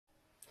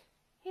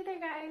Hey there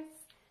guys!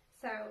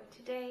 So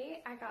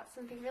today I got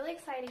something really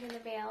exciting in the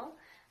mail.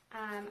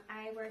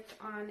 I worked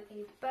on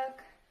a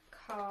book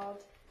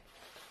called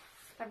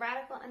The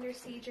Radical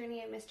Undersea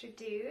Journey of Mr.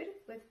 Dude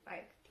by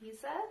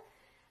Lisa.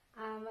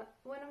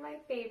 One of my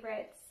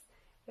favorites.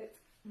 It's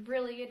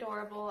really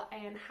adorable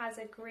and has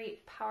a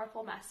great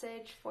powerful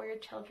message for your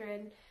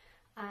children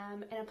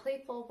in a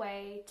playful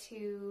way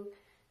to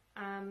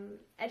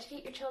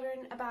educate your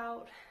children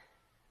about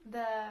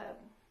the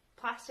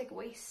plastic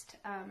waste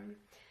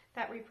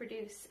that we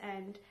produce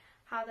and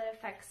how that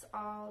affects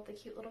all the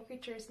cute little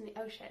creatures in the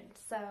ocean.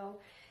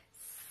 So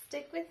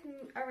stick with me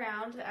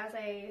around as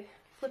I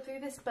flip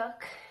through this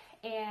book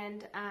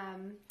and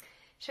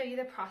show you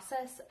the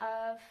process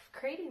of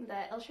creating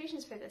the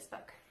illustrations for this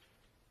book.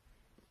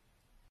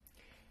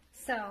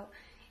 So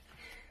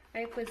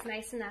Ripe was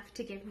nice enough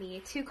to give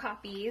me 2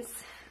 copies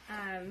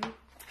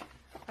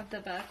of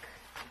the book.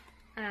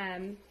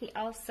 He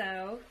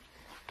also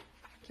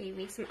gave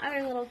me some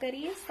other little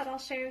goodies that I'll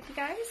share with you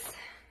guys.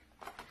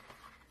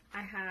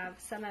 I have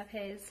some of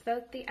his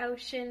Vote the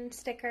Ocean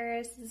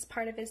stickers. This is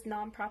part of his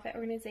nonprofit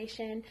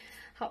organization,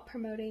 help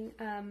promoting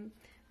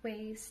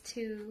ways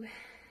to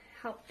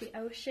help the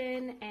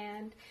ocean,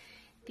 and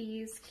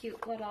these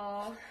cute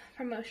little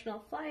promotional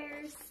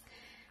flyers,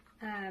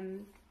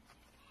 and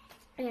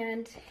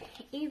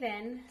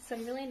even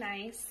some really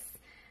nice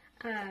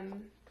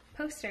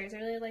posters. I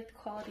really like the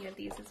quality of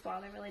these as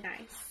well. They're really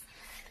nice.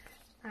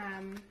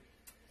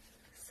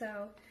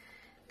 So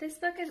this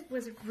book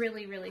was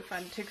really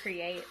fun to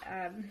create.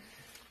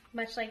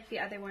 Much like the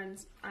other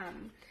ones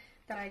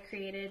that I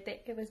created,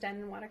 it was done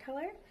in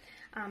watercolor.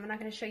 I'm not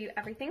going to show you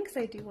everything because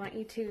I do want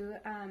you to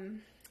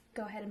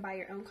go ahead and buy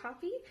your own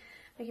copy.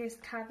 But here's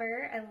the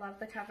cover. I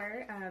love the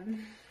cover.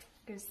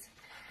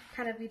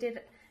 We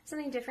did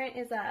something different,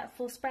 is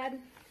full spread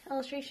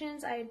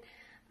illustrations. I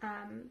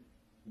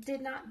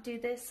did not do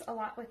this a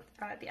lot with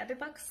the other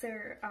books.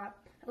 They're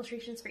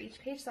illustrations for each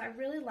page, so I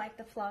really like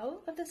the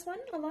flow of this one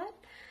a lot.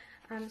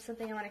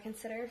 Something I want to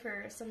consider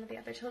for some of the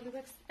other children's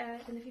books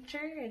in the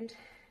future. And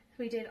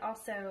we did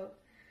also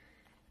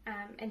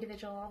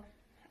individual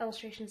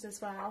illustrations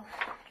as well,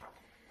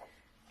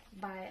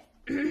 but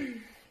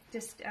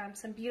just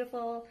some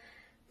beautiful,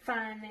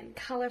 fun, and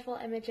colorful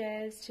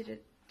images to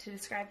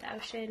describe the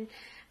ocean.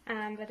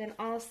 But then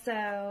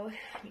also,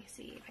 let me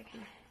see if I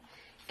can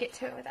get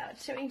to it without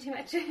showing too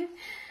much.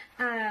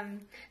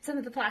 Some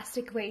of the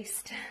plastic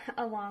waste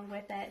along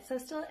with it. So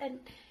still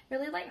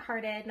really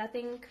lighthearted,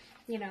 nothing,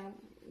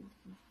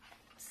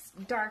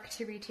 dark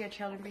to read to your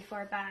children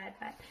before bed,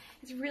 but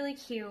it's really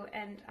cute,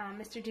 and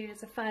Mr. Dude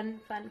is a fun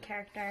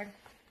character.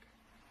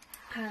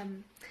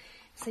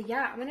 So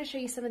yeah, I'm going to show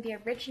you some of the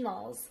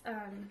originals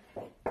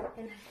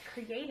in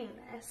creating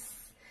this.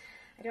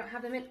 I don't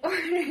have them in order.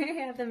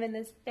 I have them in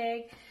this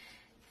big,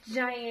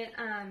 giant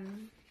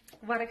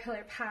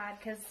watercolor pad,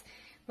 because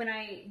when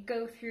I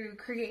go through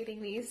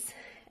creating these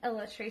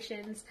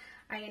illustrations,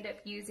 I end up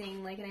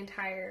using like an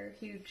entire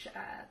huge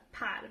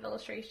pad of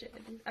illustration,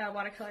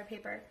 watercolor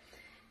paper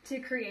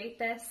to create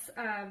this.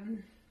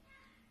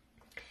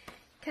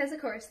 Because of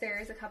course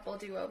there's a couple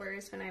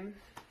do-overs when I'm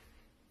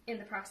in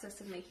the process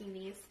of making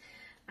these.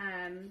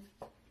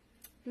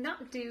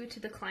 Not due to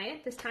the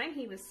client this time.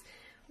 He was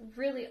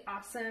really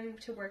awesome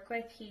to work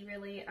with. He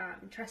really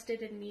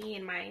trusted in me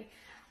and my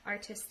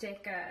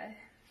artistic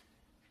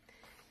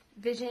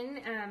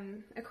vision.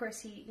 Of course,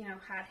 he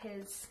had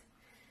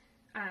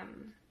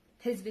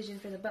his vision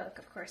for the book,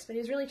 of course, but he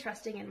was really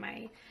trusting in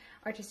my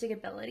artistic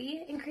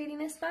ability in creating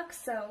this book.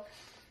 So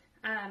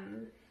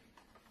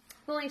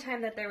the only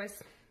time that there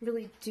was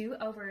really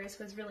do-overs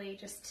was really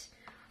just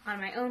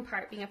on my own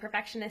part, being a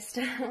perfectionist,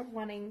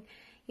 wanting,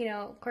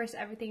 of course,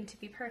 everything to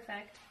be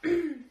perfect.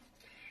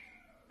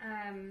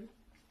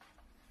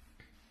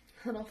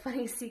 Little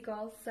funny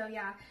sequels. So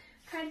yeah,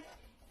 kind of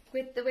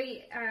with the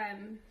way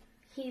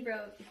he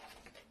wrote,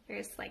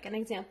 here's like an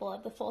example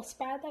of the full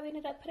spread that we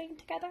ended up putting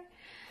together.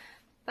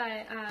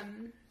 But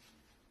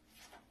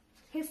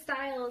his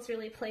style is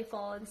really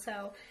playful, and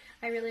so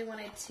I really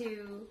wanted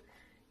to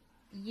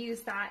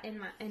use that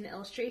in the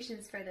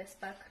illustrations for this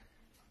book.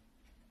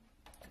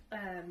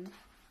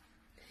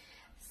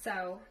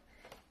 So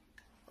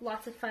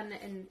lots of fun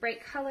and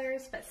bright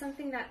colors, but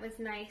something that was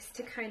nice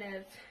to kind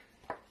of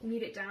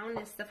mute it down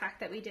is the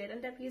fact that we did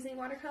end up using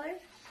watercolor.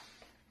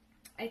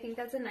 I think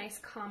that's a nice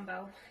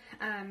combo.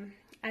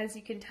 As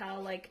you can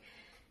tell, like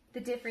the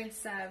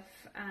difference of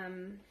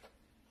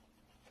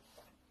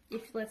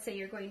if let's say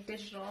you're going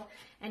digital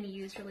and you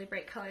use really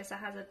bright colors, that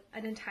has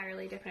an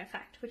entirely different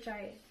effect, which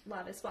I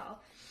love as well.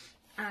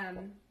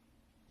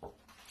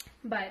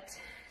 But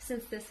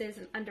since this is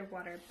an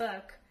underwater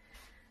book,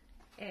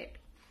 it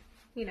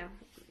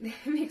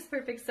makes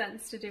perfect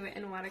sense to do it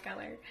in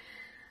watercolor.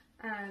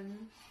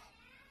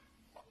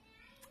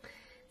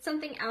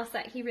 Something else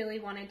that he really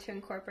wanted to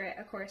incorporate,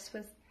 of course,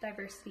 was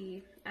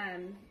diversity.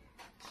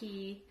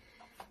 He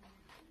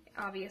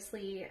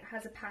obviously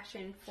has a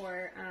passion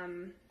for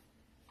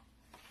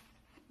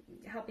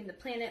helping the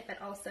planet,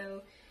 but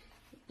also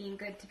being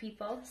good to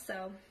people.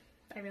 So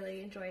I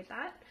really enjoyed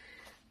that.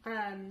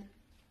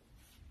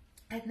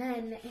 And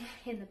then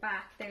in the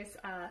back, there's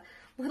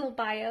little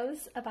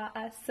bios about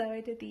us. So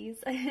I did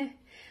these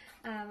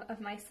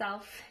of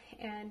myself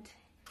and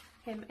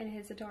him and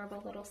his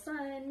adorable little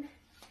son.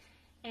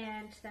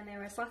 And then there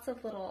was lots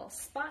of little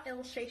spot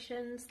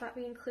illustrations that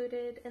we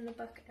included in the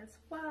book as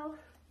well.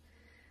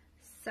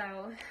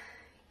 So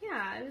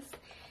yeah,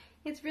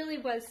 it really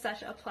was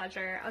such a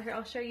pleasure.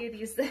 I'll show you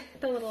these,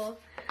 the little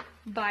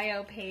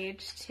bio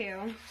page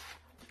too.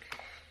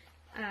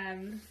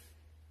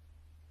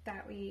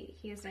 That he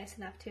was nice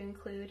enough to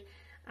include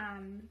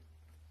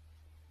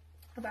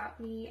about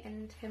me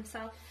and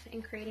himself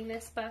in creating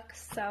this book.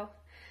 So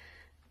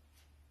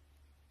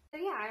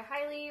yeah, I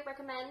highly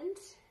recommend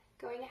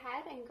going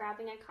ahead and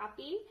grabbing a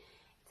copy.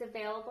 It's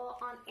available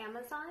on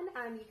Amazon.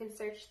 You can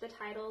search the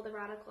title, The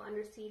Radical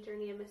Undersea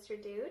Journey of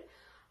Mr. Dude,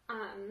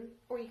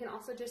 or you can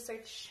also just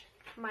search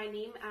my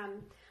name.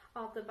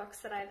 All of the books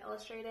that I've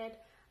illustrated,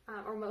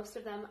 or most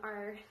of them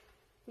are,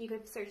 you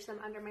could search them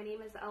under my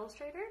name as the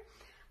illustrator.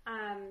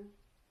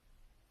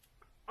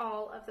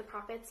 All of the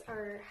profits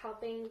are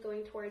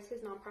going towards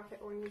his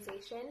nonprofit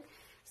organization,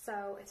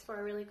 so it's for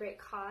a really great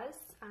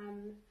cause.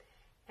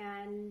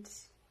 And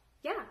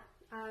yeah,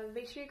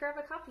 make sure you grab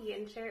a copy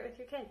and share it with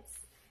your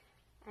kids.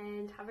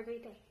 And have a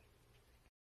great day.